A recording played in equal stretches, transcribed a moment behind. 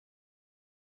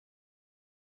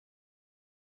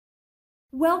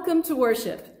Welcome to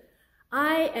worship.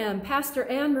 I am Pastor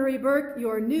Ann Marie Burke,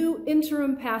 your new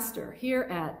interim pastor here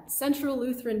at Central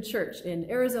Lutheran Church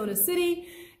in Arizona City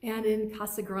and in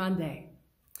Casa Grande.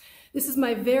 This is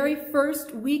my very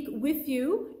first week with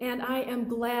you, and I am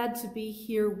glad to be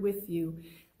here with you,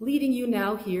 leading you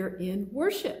now here in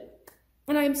worship.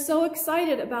 And I am so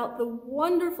excited about the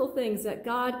wonderful things that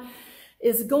God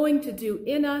is going to do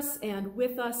in us and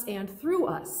with us and through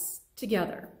us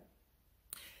together.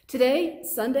 Today,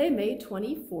 Sunday, May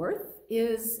 24th,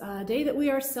 is a day that we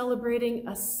are celebrating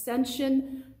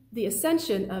the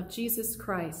ascension of Jesus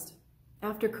Christ.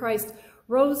 After Christ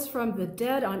rose from the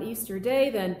dead on Easter Day,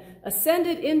 then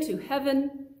ascended into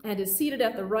heaven and is seated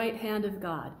at the right hand of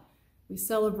God. We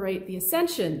celebrate the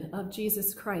ascension of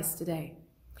Jesus Christ today.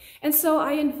 And so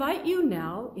I invite you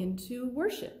now into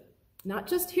worship, not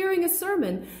just hearing a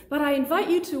sermon, but I invite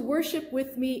you to worship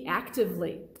with me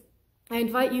actively. I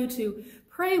invite you to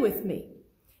pray with me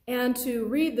and to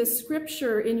read the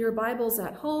scripture in your Bibles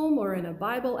at home or in a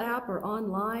Bible app or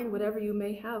online, whatever you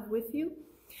may have with you.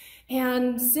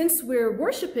 And since we're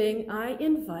worshiping, I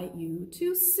invite you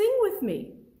to sing with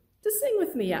me,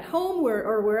 at home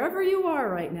or wherever you are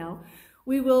right now.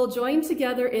 We will join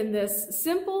together in this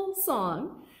simple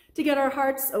song to get our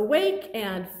hearts awake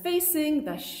and facing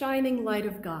the shining light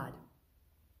of God.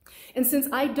 And since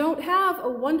I don't have a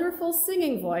wonderful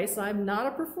singing voice, I'm not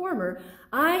a performer,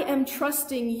 I am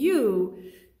trusting you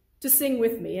to sing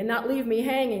with me and not leave me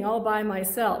hanging all by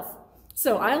myself.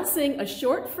 So I'll sing a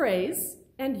short phrase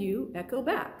and you echo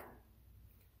back.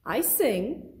 I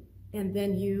sing and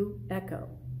then you echo.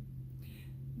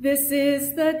 This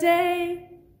is the day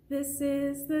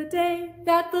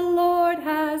that the Lord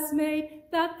has made,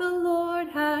 that the Lord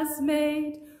has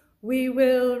made. We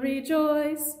will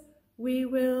rejoice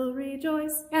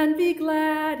and be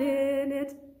glad in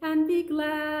it, and be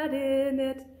glad in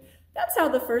it. That's how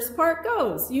the first part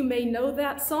goes. You may know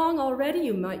that song already.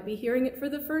 You might be hearing it for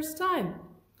the first time.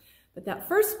 But that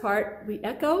first part, we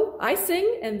echo, I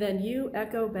sing, and then you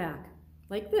echo back,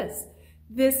 like this.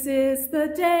 This is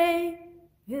the day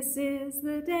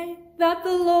that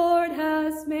the Lord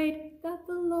has made, that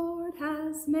the Lord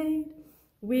has made.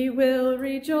 We will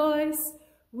rejoice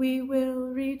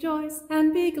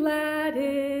and be glad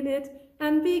in it,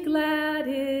 and be glad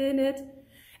in it.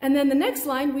 And then the next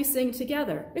line we sing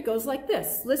together. It goes like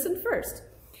this. Listen first.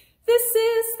 This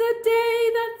is the day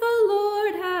that the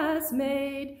Lord has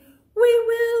made. We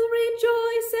will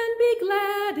rejoice and be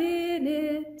glad in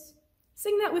it.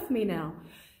 Sing that with me now.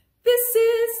 This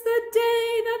is the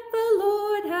day that the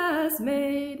Lord has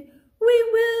made. We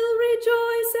will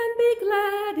rejoice and be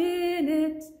glad in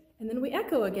it. And then we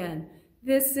echo again.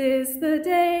 This is the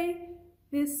day,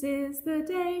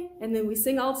 and then we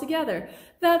sing all together,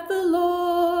 that the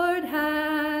Lord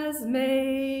has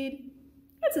made.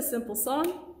 That's a simple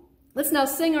song. Let's now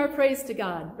sing our praise to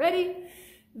God. Ready?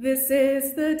 This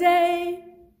is the day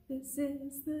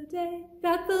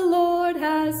that the Lord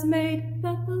has made,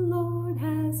 that the Lord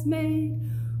has made.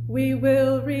 We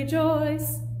will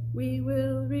rejoice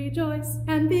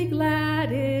and be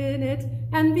glad in it,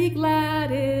 and be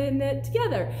glad in it.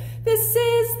 Together. This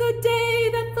is the day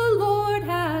that the Lord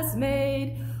has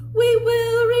made. We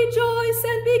will rejoice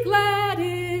and be glad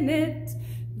in it.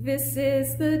 This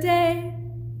is the day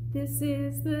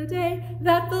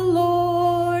that the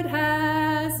Lord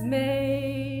has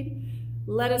made.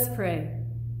 Let us pray.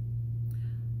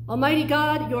 Almighty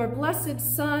God, your blessed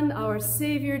Son, our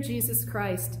Savior Jesus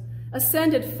Christ,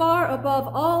 ascended far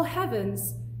above all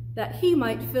heavens that he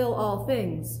might fill all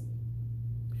things.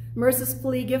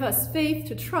 Mercifully give us faith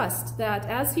to trust that,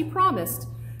 as he promised,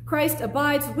 Christ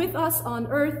abides with us on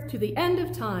earth to the end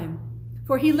of time,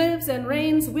 for he lives and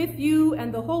reigns with you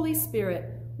and the Holy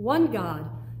Spirit, one God,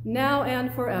 now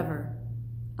and forever.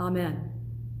 Amen.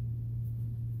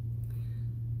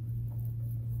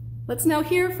 Let's now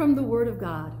hear from the Word of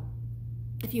God.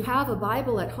 If you have a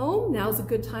Bible at home, now's a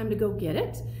good time to go get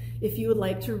it, if you would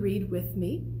like to read with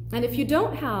me. And if you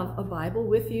don't have a Bible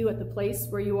with you at the place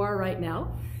where you are right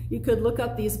now, you could look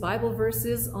up these Bible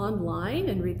verses online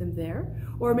and read them there.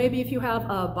 Or maybe if you have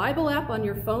a Bible app on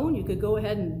your phone, you could go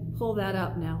ahead and pull that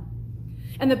up now.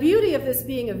 And the beauty of this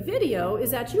being a video is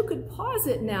that you could pause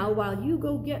it now while you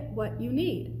go get what you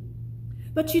need.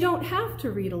 But you don't have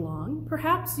to read along.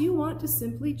 Perhaps you want to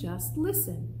simply just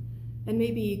listen and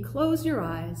maybe close your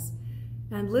eyes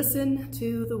and listen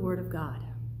to the Word of God.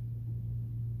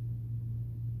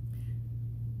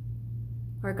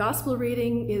 Our gospel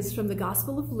reading is from the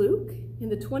Gospel of Luke in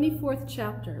the 24th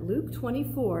chapter, Luke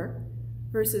 24,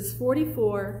 verses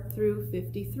 44 through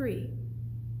 53.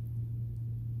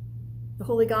 The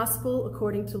Holy Gospel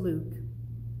according to Luke.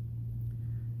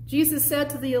 Jesus said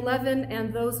to the 11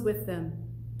 and those with them,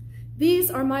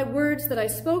 "These are my words that I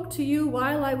spoke to you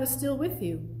while I was still with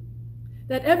you,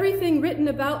 that everything written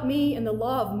about me in the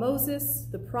law of Moses,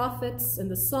 the prophets,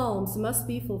 and the Psalms must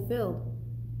be fulfilled."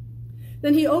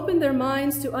 Then he opened their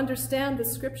minds to understand the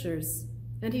scriptures,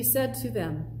 and he said to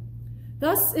them,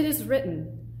 "Thus it is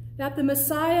written, that the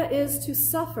Messiah is to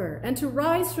suffer and to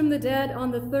rise from the dead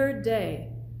on the third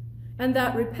day, and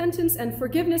that repentance and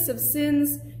forgiveness of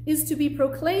sins is to be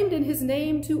proclaimed in his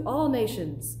name to all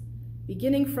nations,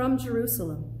 beginning from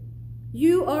Jerusalem.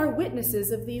 You are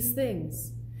witnesses of these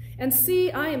things. And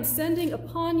see, I am sending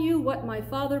upon you what my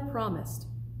Father promised.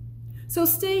 So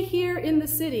stay here in the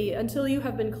city until you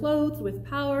have been clothed with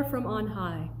power from on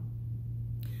high."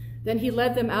 Then he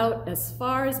led them out as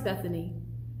far as Bethany,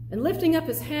 and lifting up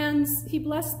his hands, he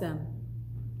blessed them.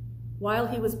 While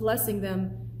he was blessing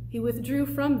them, he withdrew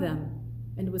from them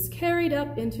and was carried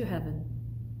up into heaven.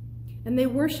 And they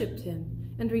worshipped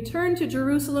him and returned to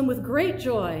Jerusalem with great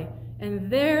joy,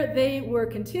 and there they were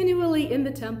continually in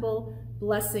the temple,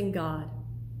 blessing God.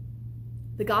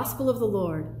 The gospel of the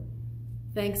Lord.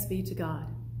 Thanks be to God.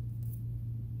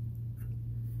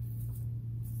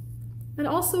 And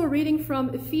also a reading from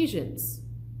Ephesians.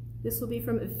 This will be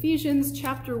from Ephesians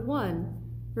chapter 1,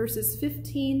 verses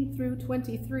 15 through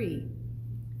 23.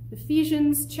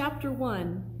 Ephesians chapter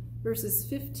 1, verses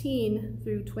 15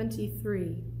 through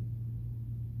 23.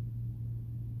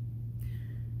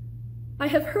 "I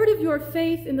have heard of your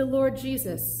faith in the Lord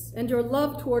Jesus and your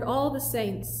love toward all the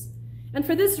saints, and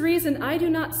for this reason I do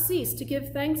not cease to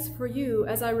give thanks for you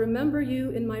as I remember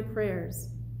you in my prayers.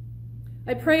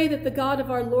 I pray that the God of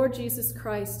our Lord Jesus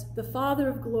Christ, the Father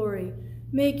of glory,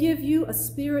 may give you a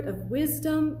spirit of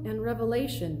wisdom and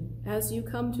revelation as you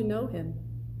come to know him,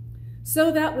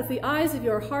 so that with the eyes of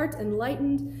your heart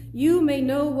enlightened, you may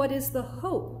know what is the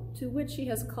hope to which he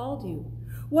has called you,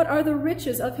 what are the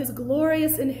riches of his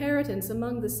glorious inheritance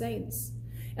among the saints,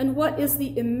 and what is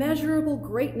the immeasurable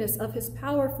greatness of his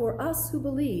power for us who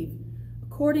believe,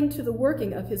 according to the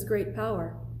working of his great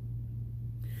power.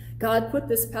 God put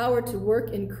this power to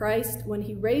work in Christ when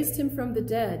he raised him from the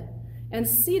dead and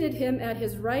seated him at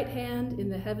his right hand in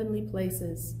the heavenly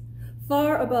places,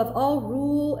 far above all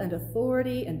rule and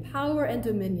authority and power and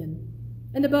dominion,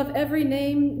 and above every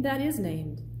name that is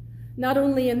named, not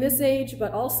only in this age,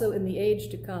 but also in the age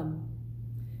to come.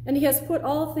 And he has put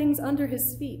all things under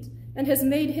his feet, and has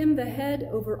made him the head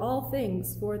over all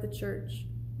things for the church,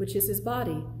 which is his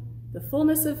body, the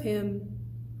fullness of him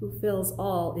who fills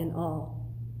all in all."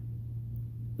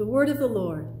 The word of the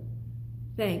Lord.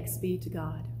 Thanks be to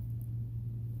God.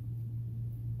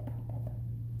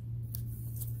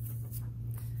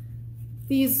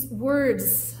 These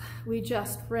words we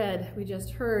just read, we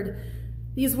just heard,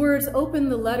 these words open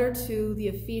the letter to the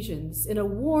Ephesians in a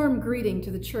warm greeting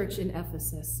to the church in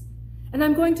Ephesus. And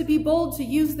I'm going to be bold to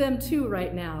use them too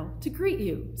right now to greet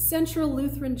you, Central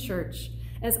Lutheran Church,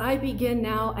 as I begin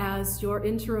now as your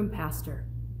interim pastor.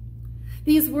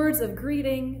 These words of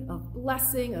greeting, of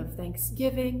blessing, of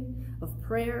thanksgiving, of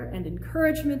prayer and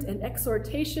encouragement and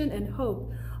exhortation and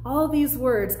hope, all these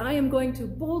words, I am going to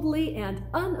boldly and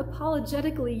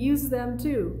unapologetically use them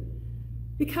too,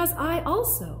 because I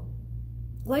also,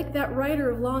 like that writer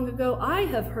of long ago, I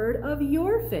have heard of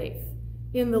your faith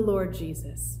in the Lord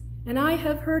Jesus, and I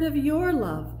have heard of your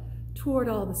love toward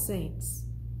all the saints.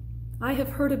 I have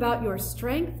heard about your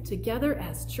strength together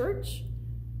as church,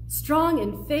 strong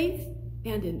in faith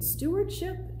and in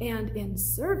stewardship and in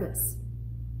service.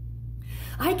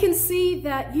 I can see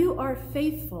that you are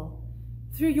faithful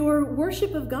through your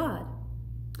worship of God.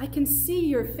 I can see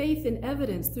your faith in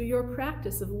evidence through your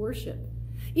practice of worship.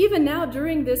 Even now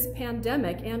during this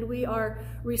pandemic, and we are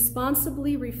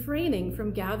responsibly refraining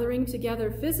from gathering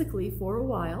together physically for a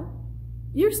while,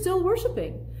 you're still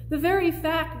worshiping. The very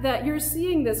fact that you're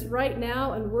seeing this right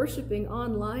now and worshiping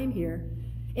online here,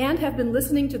 and have been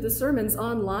listening to the sermons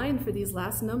online for these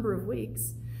last number of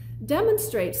weeks,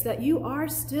 demonstrates that you are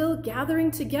still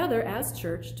gathering together as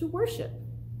church to worship.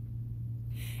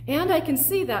 And I can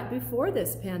see that before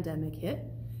this pandemic hit,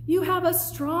 you have a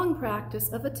strong practice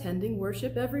of attending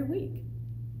worship every week.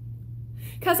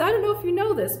 Because I don't know if you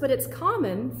know this, but it's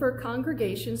common for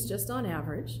congregations, just on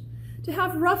average, to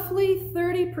have roughly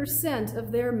 30%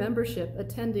 of their membership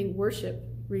attending worship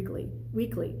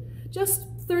weekly. Just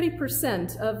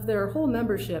 30% of their whole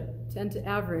membership tend to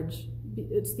average,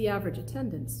 it's the average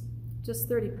attendance, just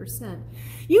 30%.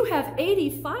 You have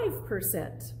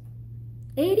 85%.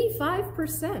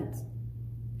 85%.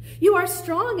 You are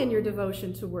strong in your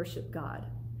devotion to worship God.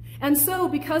 And so,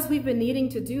 because we've been needing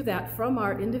to do that from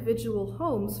our individual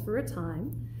homes for a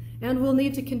time, and will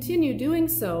need to continue doing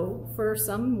so for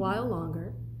some while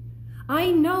longer,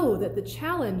 I know that the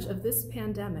challenge of this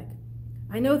pandemic,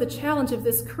 I know the challenge of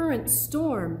this current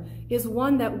storm is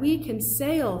one that we can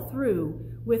sail through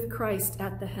with Christ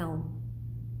at the helm,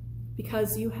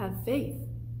 because you have faith,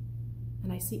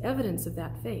 and I see evidence of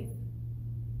that faith.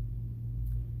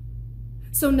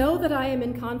 So know that I am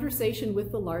in conversation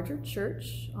with the larger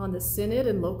church on the synod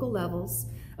and local levels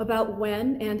about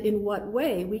when and in what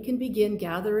way we can begin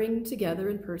gathering together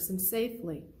in person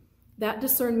safely. That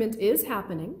discernment is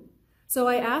happening, so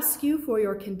I ask you for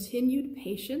your continued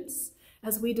patience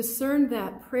as we discern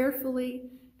that prayerfully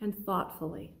and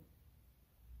thoughtfully.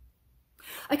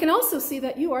 I can also see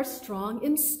that you are strong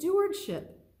in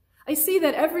stewardship. I see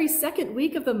that every second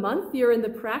week of the month you're in the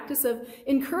practice of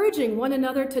encouraging one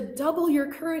another to double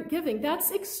your current giving. That's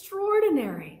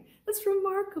extraordinary. That's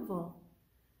remarkable.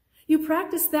 You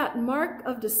practice that mark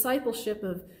of discipleship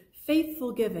of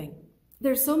faithful giving.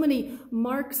 There's so many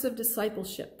marks of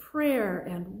discipleship: prayer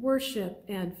and worship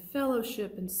and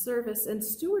fellowship and service and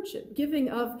stewardship, giving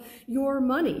of your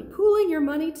money, pooling your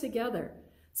money together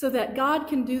so that God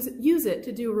can use it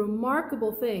to do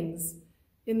remarkable things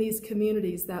in these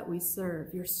communities that we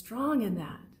serve. You're strong in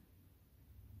that.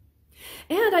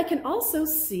 And I can also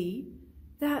see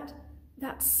that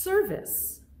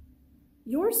service,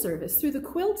 your service, through the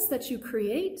quilts that you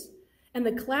create and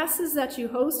the classes that you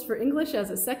host for English as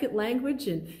a second language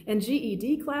and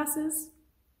GED classes,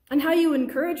 and how you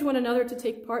encourage one another to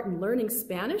take part in learning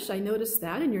Spanish. I noticed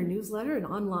that in your newsletter and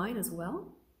online as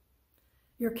well.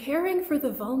 You're caring for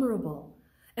the vulnerable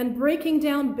and breaking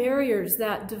down barriers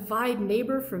that divide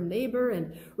neighbor from neighbor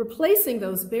and replacing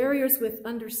those barriers with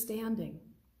understanding.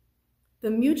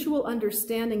 The mutual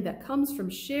understanding that comes from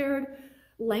shared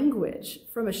language,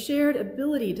 from a shared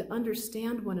ability to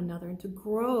understand one another and to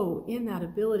grow in that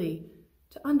ability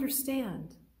to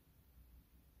understand.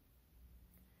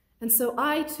 And so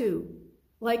I too,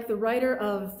 like the writer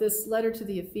of this letter to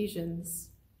the Ephesians,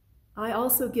 I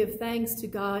also give thanks to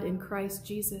God in Christ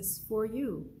Jesus for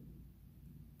you,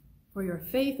 for your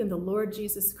faith in the Lord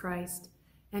Jesus Christ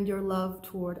and your love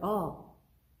toward all.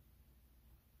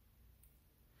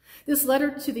 This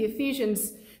letter to the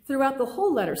Ephesians, throughout the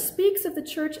whole letter, speaks of the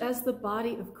church as the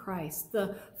body of Christ,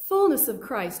 the fullness of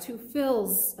Christ who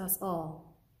fills us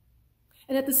all.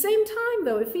 And at the same time,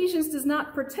 though, Ephesians does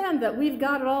not pretend that we've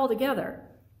got it all together.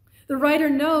 The writer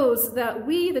knows that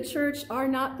we, the church, are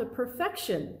not the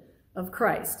perfection of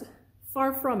Christ.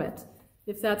 Far from it,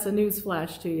 if that's a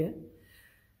newsflash to you.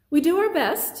 We do our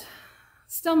best,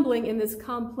 stumbling in this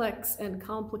complex and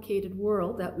complicated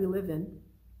world that we live in,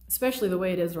 especially the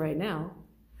way it is right now.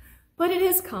 But it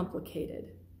is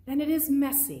complicated, and it is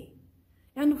messy.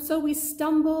 And so we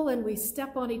stumble and we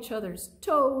step on each other's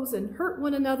toes and hurt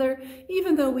one another,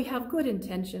 even though we have good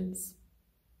intentions.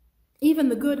 Even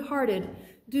the good-hearted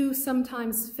do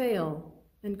sometimes fail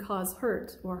and cause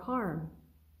hurt or harm.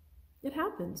 It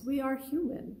happens. We are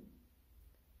human.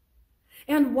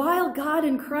 And while God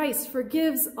in Christ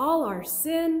forgives all our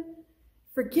sin,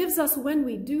 forgives us when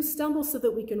we do stumble so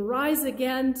that we can rise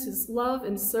again to love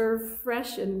and serve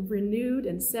fresh and renewed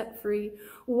and set free,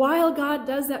 while God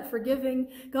does that forgiving,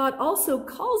 God also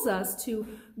calls us to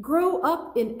grow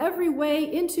up in every way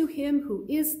into him who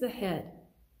is the head.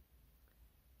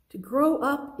 To grow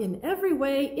up in every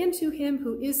way into him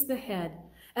who is the head.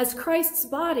 As Christ's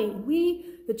body,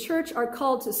 we, the church, are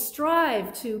called to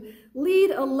strive to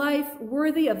lead a life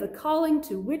worthy of the calling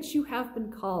to which you have been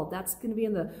called. That's going to be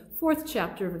in the 4th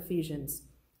chapter of Ephesians.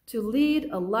 To lead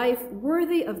a life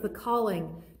worthy of the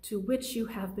calling to which you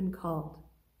have been called.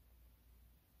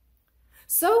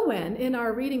 So when, in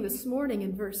our reading this morning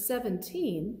in verse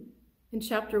 17, in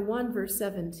chapter 1, verse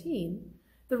 17,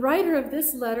 the writer of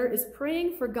this letter is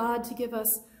praying for God to give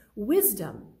us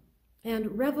wisdom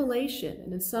and revelation,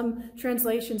 and in some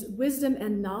translations, wisdom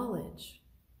and knowledge.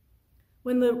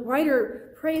 When the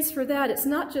writer prays for that, it's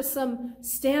not just some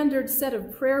standard set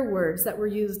of prayer words that were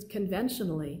used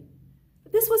conventionally.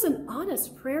 But this was an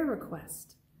honest prayer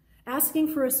request,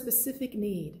 asking for a specific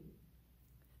need,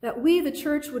 that we, the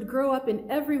church, would grow up in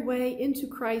every way into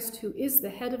Christ, who is the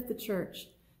head of the church,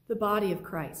 the body of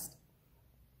Christ.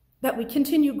 That we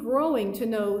continue growing to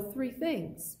know 3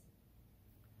 things.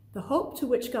 The hope to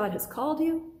which God has called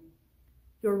you,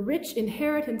 your rich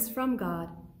inheritance from God,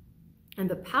 and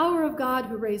the power of God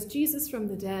who raised Jesus from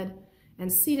the dead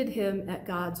and seated him at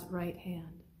God's right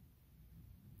hand.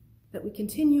 That we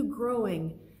continue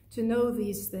growing to know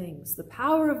these things. The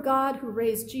power of God who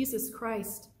raised Jesus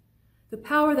Christ, the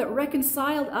power that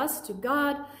reconciled us to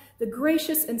God, the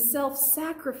gracious and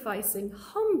self-sacrificing,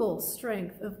 humble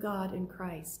strength of God in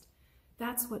Christ.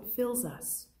 That's what fills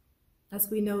us as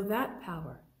we know that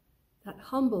power, that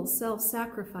humble,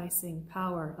 self-sacrificing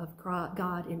power of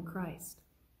God in Christ.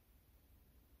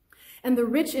 And the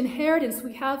rich inheritance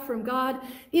we have from God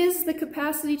is the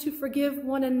capacity to forgive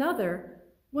one another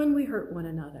when we hurt one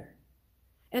another,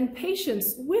 and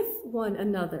patience with one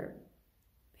another,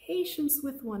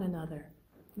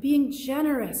 being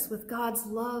generous with God's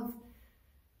love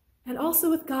and also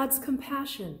with God's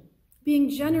compassion, being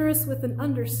generous with an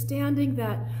understanding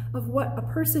of what a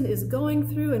person is going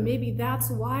through, and maybe that's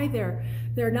why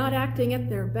they're not acting at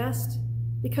their best,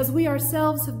 because we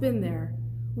ourselves have been there.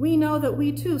 We know that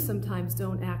we too sometimes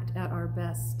don't act at our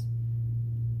best.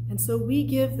 And so we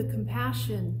give the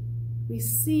compassion. We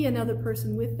see another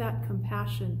person with that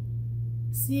compassion,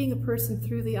 seeing a person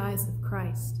through the eyes of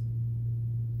Christ,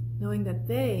 knowing that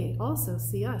they also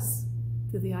see us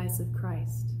through the eyes of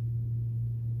Christ.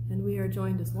 And we are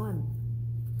joined as one.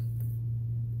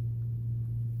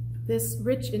 This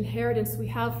rich inheritance we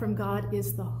have from God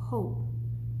is the hope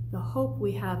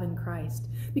we have in Christ.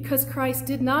 Because Christ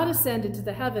did not ascend into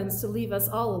the heavens to leave us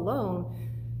all alone.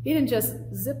 He didn't just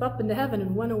zip up into heaven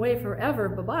and went away forever,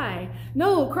 bye-bye.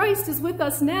 No, Christ is with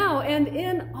us now and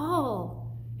in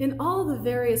all the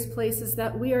various places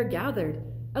that we are gathered,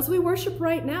 as we worship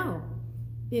right now.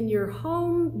 In your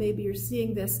home, maybe you're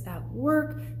seeing this at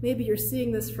work, maybe you're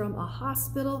seeing this from a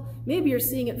hospital, maybe you're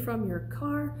seeing it from your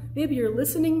car, maybe you're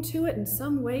listening to it in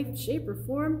some way, shape, or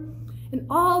form. In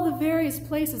all the various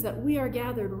places that we are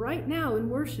gathered right now in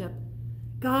worship,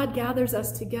 God gathers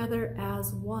us together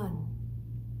as one.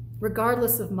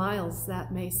 Regardless of miles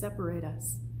that may separate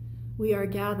us, we are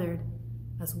gathered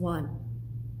as one.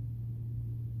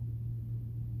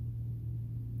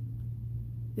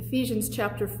 Ephesians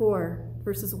chapter 4,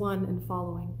 verses 1 and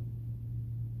following.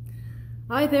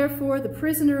 I, therefore, the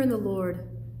prisoner in the Lord,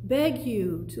 beg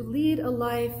you to lead a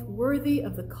life worthy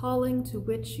of the calling to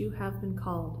which you have been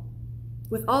called,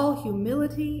 with all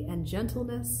humility and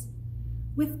gentleness,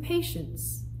 with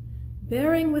patience,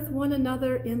 bearing with one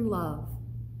another in love,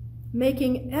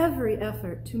 making every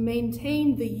effort to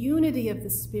maintain the unity of the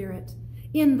Spirit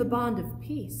in the bond of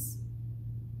peace.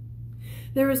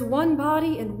 There is one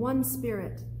body and one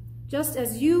Spirit, just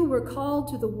as you were called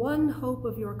to the one hope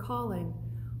of your calling,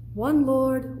 one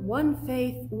Lord, one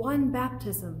faith, one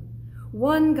baptism,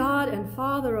 one God and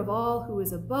Father of all, who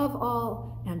is above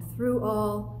all and through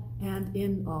all and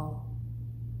in all.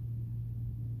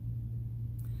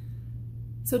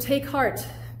 So take heart,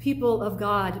 people of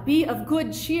God. Be of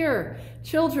good cheer,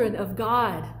 children of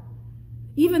God.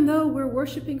 Even though we're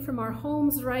worshiping from our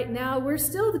homes right now, we're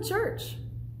still the church.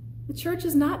 The church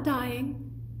is not dying.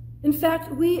 In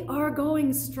fact, we are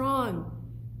going strong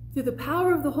through the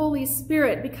power of the Holy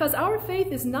Spirit, because our faith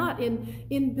is not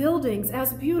in buildings,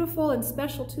 as beautiful and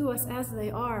special to us as they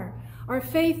are. Our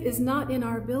faith is not in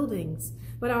our buildings,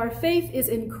 but our faith is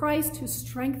in Christ who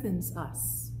strengthens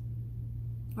us.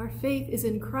 Our faith is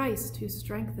in Christ who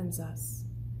strengthens us.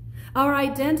 Our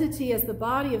identity as the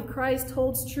body of Christ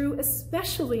holds true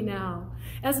especially now,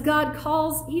 as God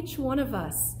calls each one of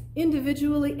us,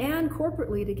 individually and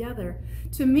corporately together,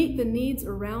 to meet the needs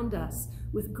around us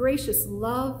with gracious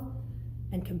love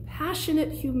and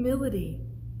compassionate humility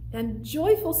and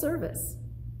joyful service.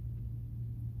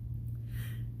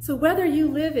 So whether you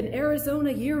live in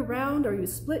Arizona year-round or you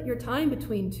split your time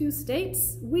between 2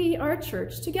 states, we are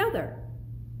church together.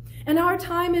 And our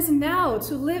time is now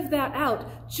to live that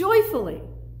out joyfully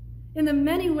in the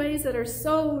many ways that are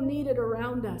so needed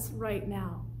around us right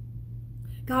now.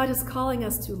 God is calling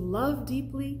us to love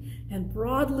deeply and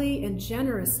broadly and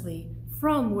generously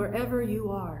from wherever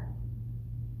you are.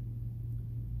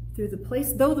 Though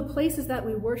the places that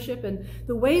we worship and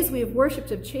the ways we have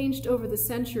worshiped have changed over the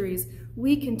centuries,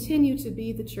 we continue to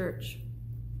be the church,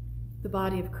 the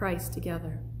body of Christ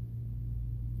together.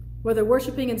 Whether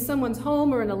worshiping in someone's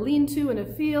home or in a lean-to in a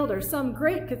field or some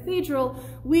great cathedral,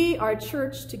 we are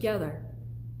church together.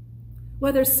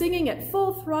 Whether singing at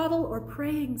full throttle or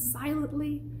praying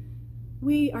silently,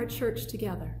 we are church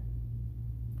together.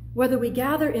 Whether we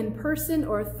gather in person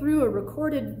or through a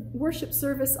recorded worship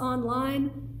service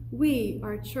online, we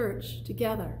are church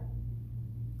together.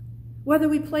 Whether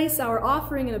we place our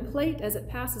offering in a plate as it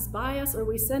passes by us or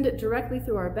we send it directly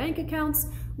through our bank accounts,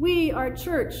 we are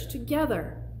church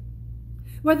together.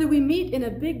 Whether we meet in a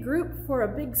big group for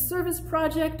a big service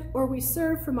project or we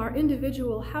serve from our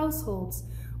individual households,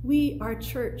 we are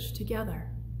church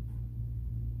together.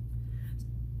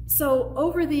 So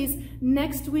over these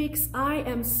next weeks, I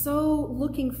am so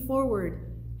looking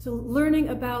forward to learning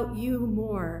about you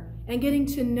more and getting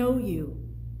to know you,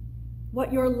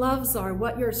 what your loves are,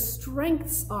 what your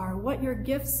strengths are, what your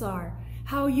gifts are,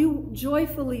 how you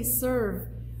joyfully serve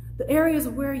the areas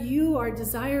where you are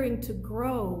desiring to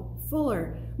grow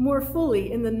fuller, more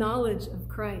fully in the knowledge of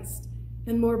Christ,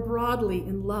 and more broadly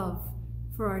in love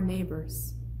for our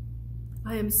neighbors.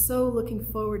 I am so looking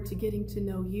forward to getting to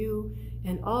know you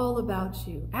and all about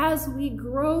you as we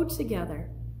grow together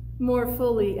more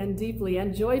fully and deeply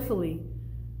and joyfully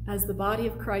as the body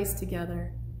of Christ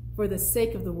together for the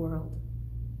sake of the world.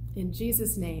 In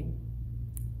Jesus' name,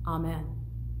 amen.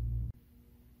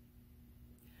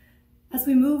 As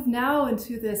we move now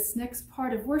into this next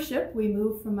part of worship, we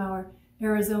move from our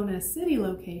Arizona City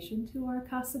location to our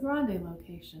Casa Grande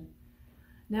location.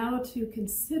 Now to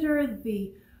consider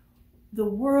the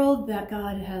world that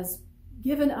God has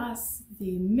given us,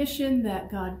 the mission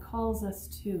that God calls us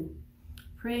to,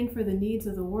 praying for the needs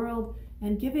of the world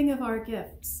and giving of our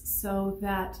gifts so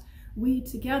that we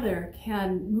together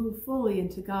can move fully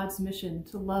into God's mission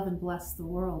to love and bless the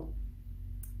world.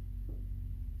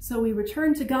 So we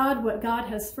return to God what God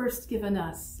has first given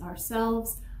us,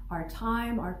 ourselves, our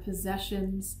time, our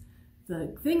possessions,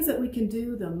 the things that we can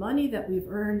do, the money that we've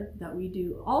earned, that we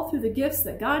do, all through the gifts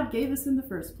that God gave us in the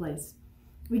first place.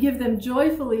 We give them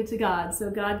joyfully to God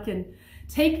so God can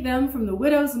take them from the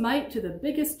widow's mite to the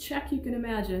biggest check you can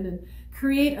imagine and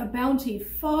create a bounty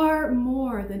far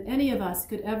more than any of us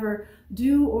could ever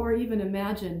do or even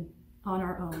imagine on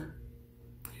our own.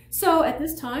 So at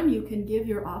this time, you can give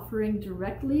your offering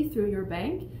directly through your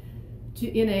bank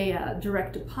in a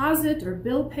direct deposit or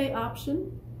bill pay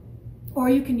option, or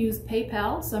you can use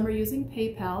PayPal. Some are using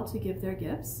PayPal to give their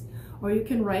gifts, or you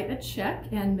can write a check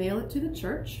and mail it to the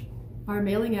church. Our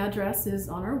mailing address is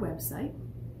on our website.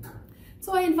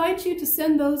 So I invite you to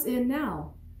send those in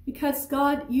now, because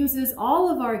God uses all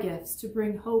of our gifts to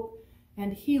bring hope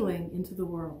and healing into the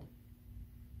world.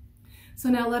 So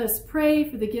now let us pray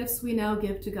for the gifts we now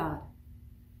give to God.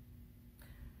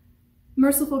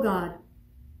 Merciful God,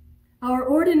 our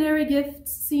ordinary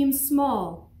gifts seem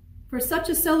small for such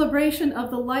a celebration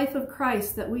of the life of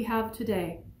Christ that we have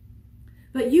today.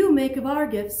 But you make of our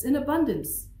gifts in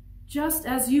abundance, just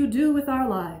as you do with our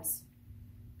lives.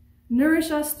 Nourish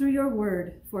us through your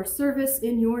word for service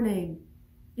in your name,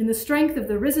 in the strength of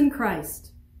the risen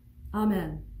Christ.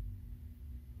 Amen.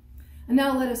 And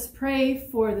now let us pray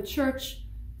for the church,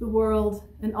 the world,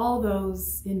 and all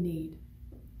those in need.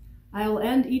 I will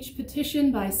end each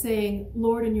petition by saying,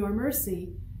 Lord, in your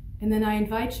mercy, and then I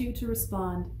invite you to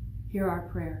respond, hear our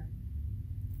prayer.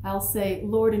 I'll say,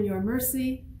 Lord, in your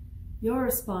mercy. Your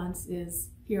response is,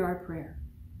 hear our prayer.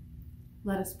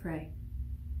 Let us pray.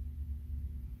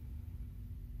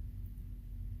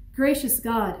 Gracious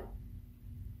God,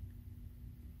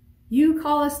 you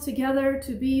call us together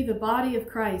to be the body of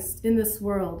Christ in this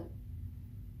world.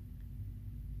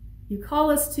 You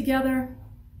call us together.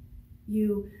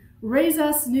 You raise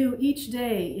us new each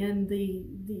day in the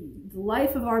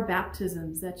life of our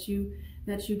baptisms that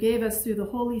you gave us through the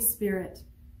Holy Spirit.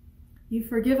 You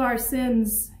forgive our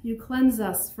sins. You cleanse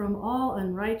us from all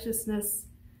unrighteousness.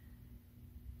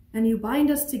 And you bind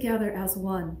us together as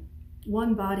one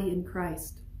body in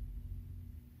Christ.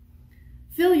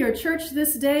 Fill your church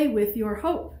this day with your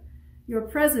hope, your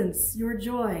presence, your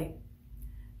joy,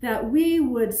 that we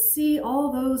would see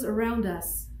all those around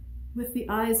us with the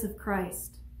eyes of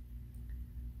Christ.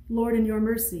 Lord, in your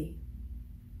mercy.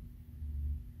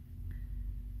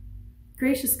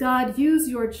 Gracious God, use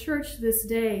your church this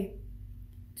day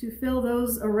to fill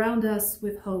those around us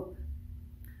with hope.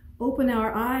 Open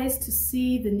our eyes to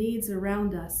see the needs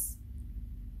around us,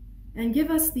 and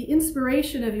give us the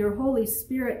inspiration of your Holy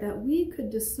Spirit that we could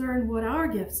discern what our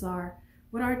gifts are,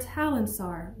 what our talents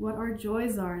are, what our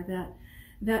joys are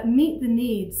that meet the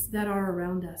needs that are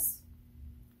around us.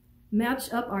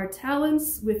 Match up our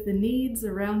talents with the needs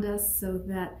around us so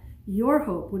that your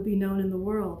hope would be known in the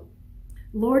world.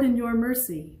 Lord, in your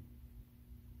mercy.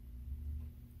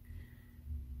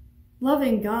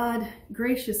 Loving God,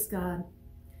 gracious God,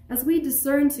 as we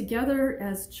discern together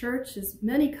as church, as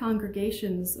many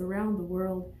congregations around the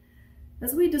world,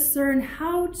 as we discern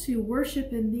how to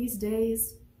worship in these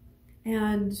days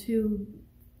and to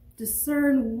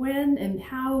discern when and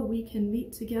how we can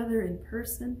meet together in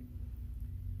person,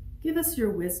 give us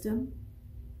your wisdom.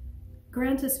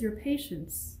 Grant us your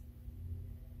patience.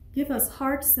 Give us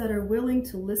hearts that are willing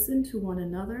to listen to one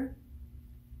another,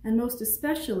 and most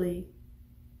especially,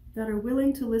 that are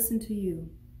willing to listen to you,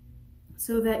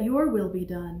 so that your will be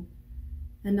done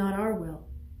and not our will,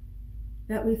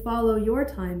 that we follow your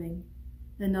timing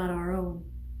and not our own.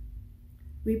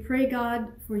 We pray, God,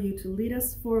 for you to lead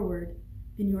us forward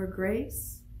in your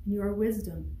grace and your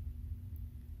wisdom.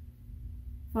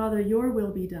 Father, your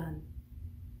will be done.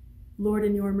 Lord,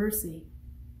 in your mercy.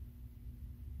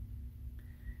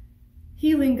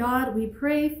 Healing God, we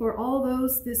pray for all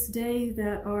those this day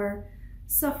that are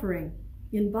suffering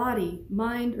in body,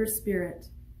 mind, or spirit.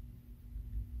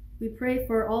 We pray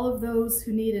for all of those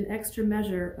who need an extra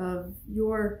measure of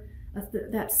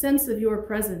that sense of your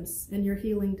presence and your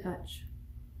healing touch.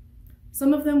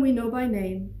 Some of them we know by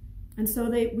name, and so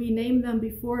we name them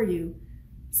before you,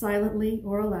 silently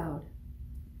or aloud.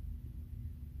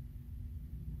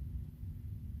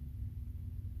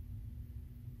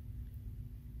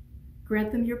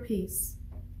 Grant them your peace,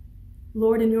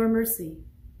 Lord, in your mercy.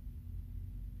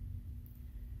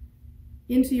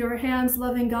 Into your hands,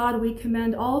 loving God, we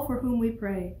commend all for whom we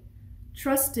pray,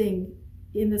 trusting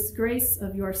in this grace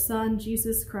of your Son,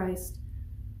 Jesus Christ,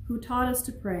 who taught us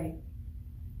to pray.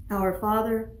 Our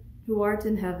Father, who art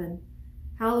in heaven,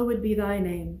 hallowed be thy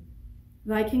name.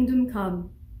 Thy kingdom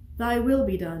come, thy will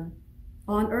be done,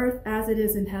 on earth as it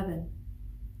is in heaven.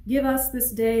 Give us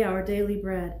this day our daily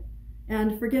bread,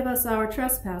 and forgive us our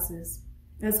trespasses,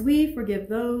 as we forgive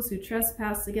those who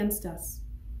trespass against us.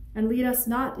 And lead us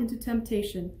not into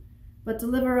temptation, but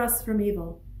deliver us from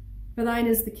evil. For thine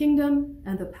is the kingdom,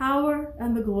 and the power,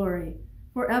 and the glory,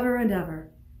 forever and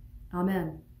ever.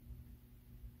 Amen.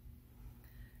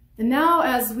 And now,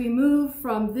 as we move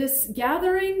from this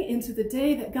gathering into the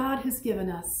day that God has given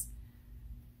us,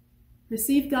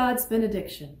 receive God's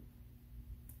benediction.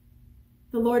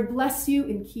 The Lord bless you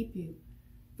and keep you.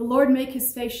 The Lord make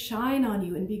his face shine on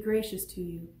you and be gracious to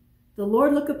you. The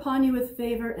Lord look upon you with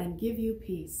favor and give you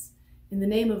peace. In the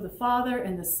name of the Father,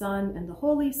 and the Son, and the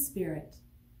Holy Spirit.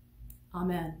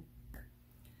 Amen.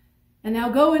 And now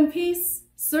go in peace,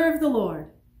 serve the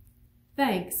Lord.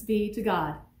 Thanks be to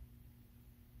God.